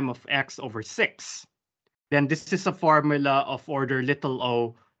triple prime of x over 6. Then this is a formula of order little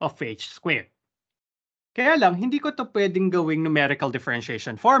o of h squared. Kaya lang, hindi ko to pwedeng gawing numerical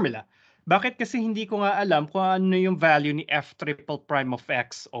differentiation formula. Bakit? Kasi hindi ko nga alam kung ano yung value ni f triple prime of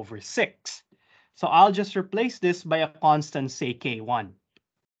x over 6. So I'll just replace this by a constant, say k1.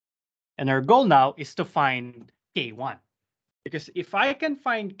 And our goal now is to find k1. Because if I can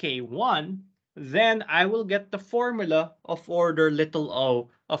find k1, then I will get the formula of order little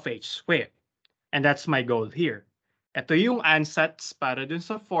o of h squared. And that's my goal here. Ito yung ansatz para dun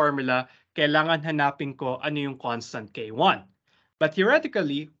sa formula, kailangan hanapin ko ano yung constant k1. But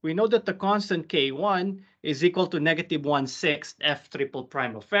theoretically, we know that the constant K1 is equal to -1/6 f triple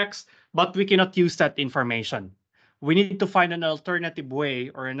prime of x, but we cannot use that information. We need to find an alternative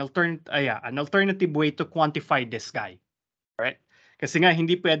way or an alternative way to quantify this guy. Right? Kasi nga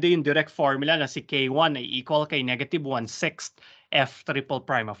hindi pwede yung direct formula na si K1 ay equal kay -1/6 f triple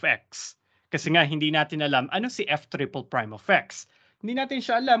prime of x. Kasi nga hindi natin alam ano si f triple prime of x. Hindi natin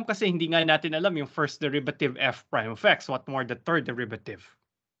siya alam kasi hindi nga natin alam yung first derivative f prime of x, what more the third derivative.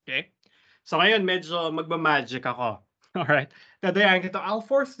 Okay? So ngayon medyo magma-magic ako. Alright? Tadayan kita, I'll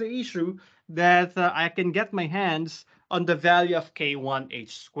force the issue that I can get my hands on the value of K1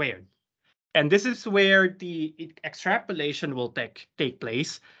 h squared. And this is where the extrapolation will take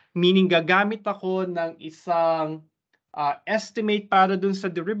place, meaning gagamit ako ng isang estimate para dun sa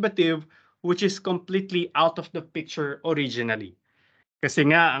derivative which is completely out of the picture originally. Kasi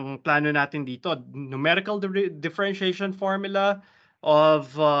nga, ang plano natin dito, numerical differentiation formula of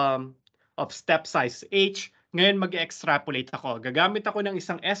step size h. Ngayon mag-extrapolate ako. Gagamit ako ng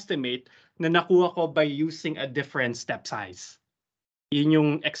isang estimate na nakuha ko by using a different step size. Yun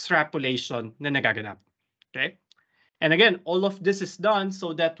yung extrapolation na nagaganap. Okay? And again, all of this is done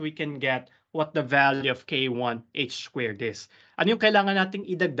so that we can get what the value of K1 h squared is. Ano yung kailangan nating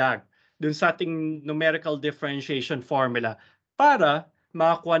idagdag dun sa ating numerical differentiation formula para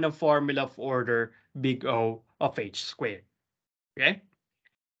makakuha ng formula of order big O of h squared. Okay?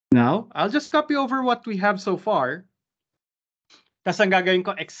 Now, I'll just copy over what we have so far. Tapos ang gagawin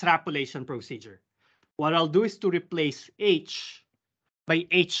ko, extrapolation procedure. What I'll do is to replace h by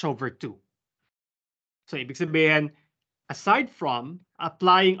h over 2. So, ibig sabihin, aside from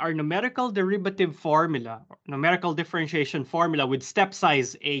applying our numerical derivative formula, numerical differentiation formula with step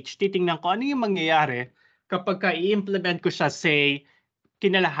size h, titingnan ko ano yung mangyayari kapag i-implement ko siya, say,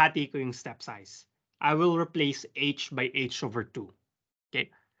 kinalahati ko yung step size. I will replace h by h over 2.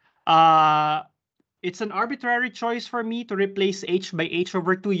 Okay? It's an arbitrary choice for me to replace h by h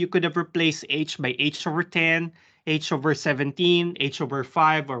over 2. You could have replaced h by h over 10, h over 17, h over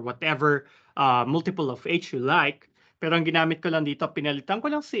 5, or whatever multiple of h you like. Pero ang ginamit ko lang dito, pinalitan ko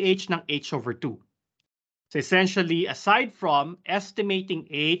lang si h ng h over 2. So essentially, aside from estimating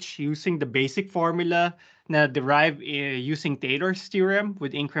h using the basic formula na derived using Taylor's theorem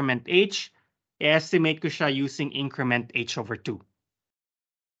with increment h, i-estimate ko siya using increment h over 2.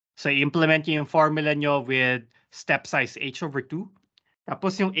 So, i-implement nyo yung formula nyo with step size h over 2.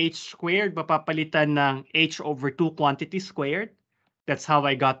 Tapos yung h squared, mapapalitan ng h over 2 quantity squared. That's how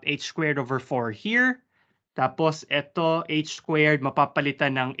I got h squared over 4 here. Tapos ito, h squared,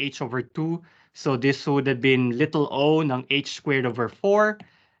 mapapalitan ng h over 2. So, this would have been little o ng h squared over 4.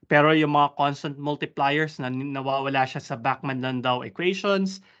 Pero yung mga constant multipliers na nawawala siya sa Bachmann-Landau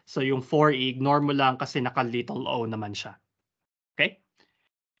equations. So, yung 4, i-ignore mo lang kasi naka-little o naman siya. Okay?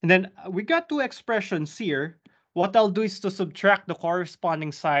 And then we got two expressions here. What I'll do is to subtract the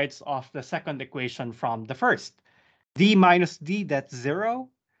corresponding sides of the second equation from the first. D minus D, that's 0.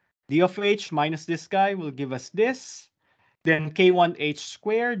 D of h minus this guy will give us this. Then K1h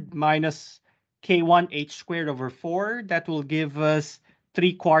squared minus K1h squared over 4. That will give us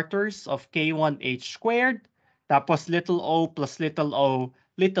 3/4 of K1h squared. Tapos little o plus little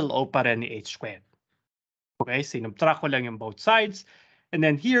o pa rin ni h squared. Okay, sinubtract ko lang yung both sides. And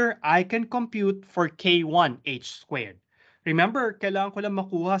then here, I can compute for K1 h squared. Remember, kailangan ko lang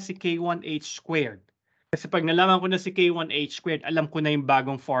makuha si K1 h squared. Kasi pag nalaman ko na si K1 h squared, alam ko na yung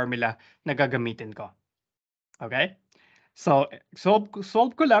bagong formula na gagamitin ko. Okay? So, solve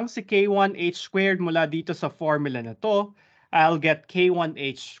ko lang si K1 h squared mula dito sa formula na to. I'll get K1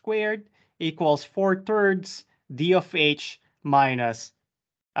 h squared equals 4/3 d of h minus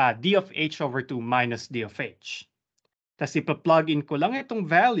d of h over 2 minus d of h. Tapos ipa-plug in ko lang itong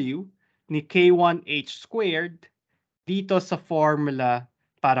value ni K1h squared dito sa formula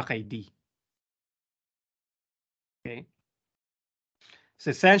para kay D. Okay?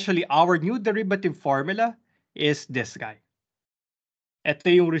 So essentially, our new derivative formula is this guy. Ito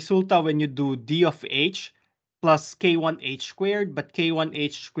yung resulta when you do D of h plus K1h squared, but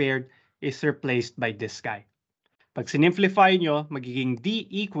K1h squared is replaced by this guy. Pag sinimplify nyo, magiging D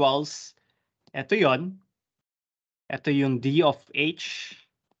equals, ito yon. Ito yung d of h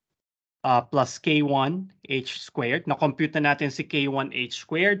plus k1 h squared. Na-compute na natin si k1 h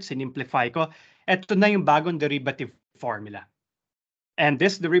squared. Sinimplify ko. Ito na yung bagong derivative formula. And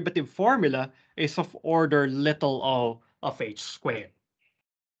this derivative formula is of order little o of h squared.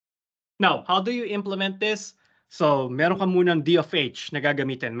 Now, how do you implement this? So, meron ka munang d of h na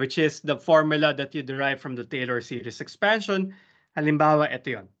gagamitin, which is the formula that you derive from the Taylor series expansion. Halimbawa,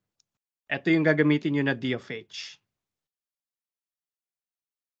 ito yon. Ito yung gagamitin nyo na d of h.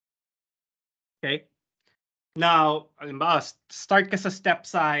 Okay? Now, halimbawa, start ka sa step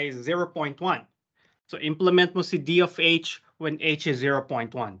size 0.1. So, implement mo si D of H when H is 0.1.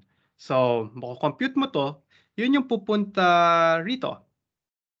 So, mako-compute mo to, yun yung pupunta rito.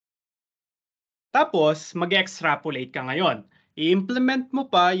 Tapos, mag-extrapolate ka ngayon. I-implement mo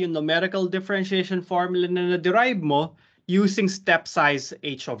pa yung numerical differentiation formula na na-derive mo using step size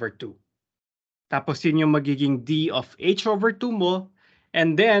H over 2. Tapos yun yung magiging D of H over 2 mo.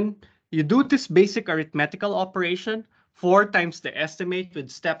 And then, you do this basic arithmetical operation, 4 times the estimate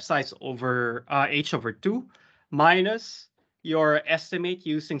with step size over H over 2, minus your estimate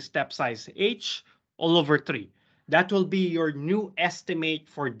using step size H all over 3. That will be your new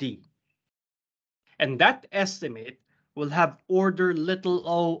estimate for D. And that estimate will have order little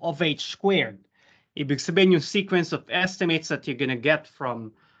o of H squared. Ibig sabihin yung sequence of estimates that you're gonna get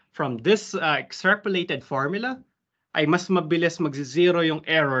from this extrapolated formula ay mas mabilis magzi-zero yung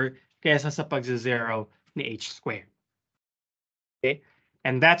error kaysa sa pagzi-zero ni H squared. Okay?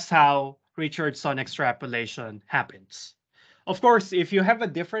 And that's how Richardson extrapolation happens. Of course, if you have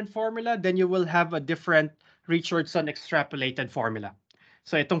a different formula, then you will have a different Richardson extrapolated formula.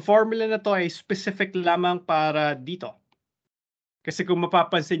 So itong formula na to ay specific lamang para dito. Kasi kung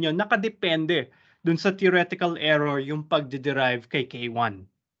mapapansin nyo, nakadepende dun sa theoretical error yung pagde-derive kay K1.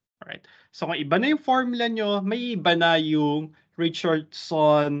 Alright? So kung iba na yung formula nyo, may iba na yung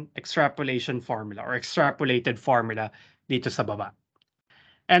Richardson extrapolation formula or extrapolated formula dito sa baba.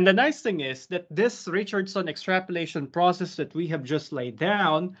 And the nice thing is that this Richardson extrapolation process that we have just laid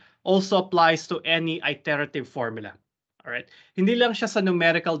down also applies to any iterative formula. All right? Hindi lang siya sa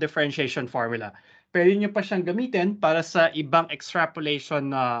numerical differentiation formula. Pwede nyo pa siyang gamitin para sa ibang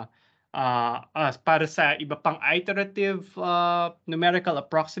extrapolation na para sa iba pang iterative numerical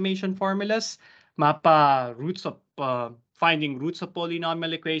approximation formulas, mapa roots of finding roots of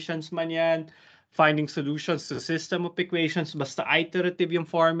polynomial equations man yan, finding solutions to system of equations, basta iterative yung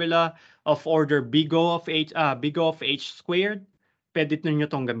formula of order big O of H squared, pwede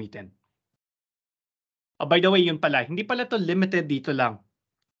nyo itong gamitin. By the way, yun pala, hindi pala to limited dito lang.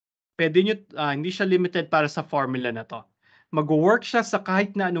 Pwede nyo, hindi siya limited para sa formula na to. Mag-work siya sa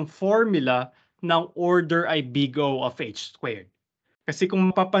kahit na anong formula ng order ay big O of H squared. Kasi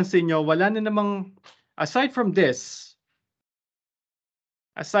kung mapapansin nyo, wala na namang, aside from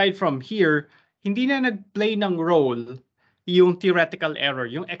here, hindi na nag-play ng role yung theoretical error,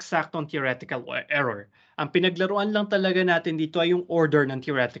 yung exactong theoretical error. Ang pinaglaruan lang talaga natin dito ay yung order ng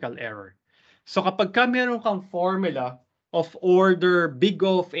theoretical error. So kapag meron kang formula of order big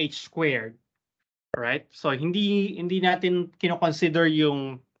O of H squared, right? So hindi natin kino-consider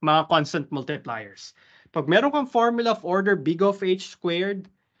yung mga constant multipliers. Pag meron kang formula of order big O of H squared,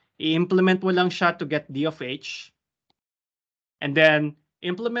 i-implement mo lang siya to get D of H. And then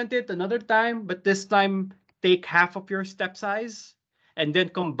implement it another time, but this time take half of your step size and then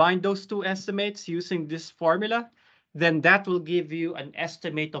combine those two estimates using this formula, then that will give you an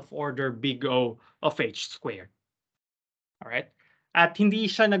estimate of order big O of H squared. All right? At hindi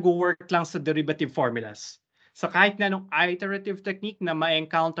siya nag-work lang sa derivative formulas. So kahit na anong iterative technique na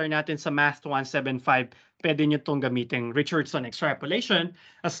ma-encounter natin sa Math 175, pwede nyo itong gamitin Richardson extrapolation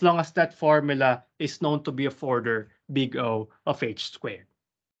as long as that formula is known to be of order big O of H squared.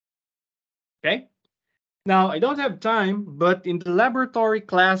 Okay? Now, I don't have time, but in the laboratory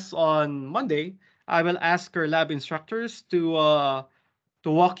class on Monday, I will ask our lab instructors to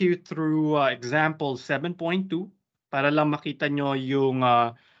walk you through example 7.2 para lang makita nyo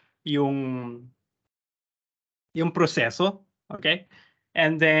yung proseso, okay?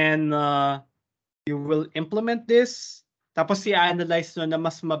 And then you will implement this, tapos i-analyze nyo na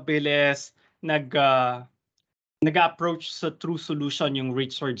mas mabilis nag-approach sa true solution yung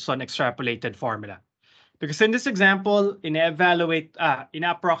Richardson extrapolated formula. Because in this example,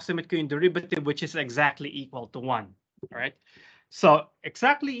 ina-approximate ko yung derivative which is exactly equal to 1. All right? So,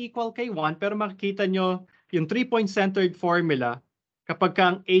 exactly equal kay 1, pero makikita nyo yung 3-point centered formula, kapag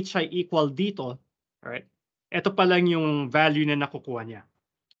ang H ay equal dito, all right? Ito pa lang yung value na nakukuha niya.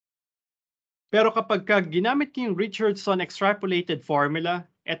 Pero kapag ginamit ko yung Richardson extrapolated formula,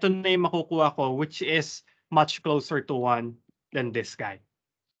 ito na yung makukuha ko, which is much closer to 1 than this guy.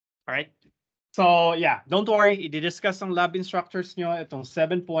 All right? So yeah, don't worry, i-discuss ng lab instructors nyo itong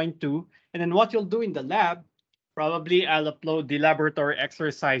 7.2. And then what you'll do in the lab, probably I'll upload the laboratory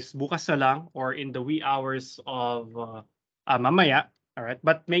exercise bukas na lang or in the wee hours of mamaya. All right,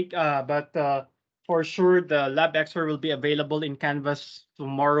 but for sure the lab exercise will be available in Canvas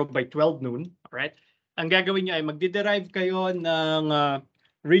tomorrow by 12 noon. All right. Ang gagawin nyo ay magde-derive kayo ng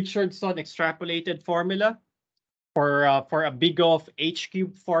Richardson extrapolated formula. For a big of H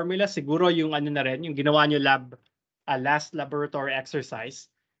cube formula, siguro yung ano na rin, yung ginawa nyo last laboratory exercise.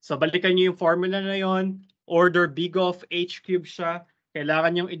 So balikan nyo yung formula na yon, order big of H cube siya.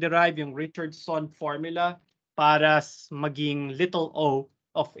 Kailangan nyo i-derive yung Richardson formula para maging little o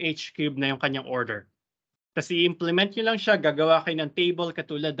of H cube na yung kanyang order. Kasi i-implement nyo lang siya, gagawa kayo ng table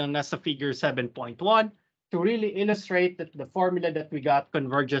katulad ng nasa figure 7.1 to really illustrate that the formula that we got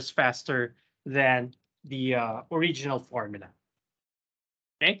converges faster than the original formula.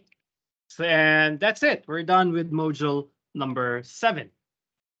 Okay, so, and that's it. We're done with module number 7.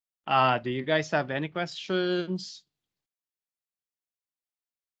 Do you guys have any questions?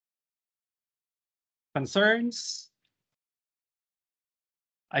 Concerns?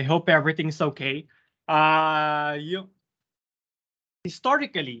 I hope everything's okay.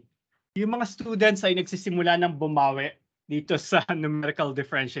 Historically, yung mga students ay nagsisimula ng bumawi dito sa numerical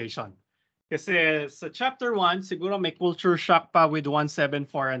differentiation. Kasi sa chapter 1, siguro may culture shock pa with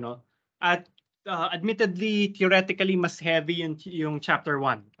 174, ano. At admittedly, theoretically, mas heavy yung chapter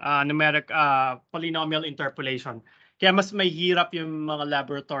 1, polynomial interpolation. Kaya mas may hirap yung mga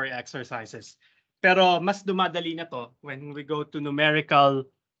laboratory exercises. Pero mas dumadali na to when we go to numerical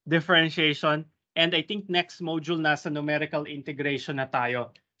differentiation. And I think next module nasa numerical integration na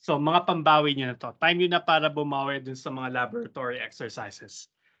tayo. So mga pambawi nyo na to. Time nyo na para bumawi dun sa mga laboratory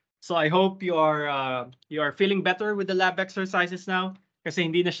exercises. So I hope you are feeling better with the lab exercises now kasi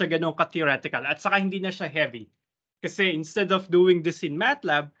hindi na siya ganun ka-theoretical at saka hindi na siya heavy. Kasi instead of doing this in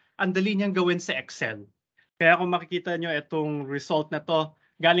MATLAB, ang dali niyang gawin sa Excel. Kaya kung makikita nyo itong result na to,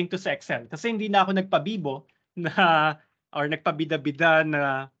 galing to sa Excel. Kasi hindi na ako nagpabibo na or nagpabida-bida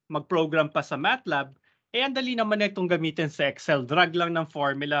na mag-program pa sa MATLAB, ang dali naman na itong gamitin sa Excel. Drag lang ng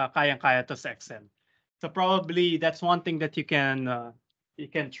formula, kayang-kaya to sa Excel. So probably that's one thing that you can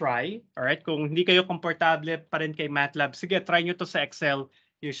try. All right? Kung hindi kayo komportable pa rin kay MATLAB, sige, try nyo to sa Excel.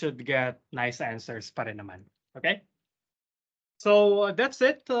 You should get nice answers pa rin naman. Okay? So that's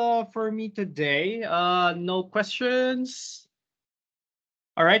it for me today. No questions?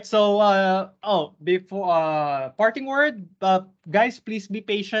 All right, so before parting word, guys, please be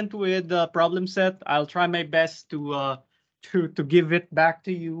patient with the problem set. I'll try my best to give it back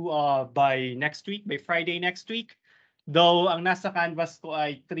to you by next week, by Friday next week. Though ang nasa canvas ko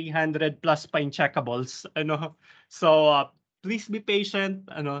ay 300 plus pa in checkables, ano. So please be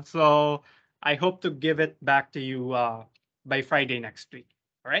patient, ano. So I hope to give it back to you by Friday next week.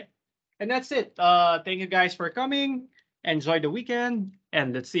 All right, and that's it. Thank you guys for coming. Enjoy the weekend,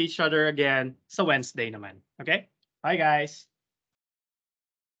 and let's see each other again sa Wednesday naman. Okay? Bye, guys.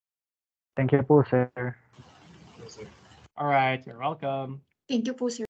 Thank you po, sir. All right, you're welcome. Thank you po, sir.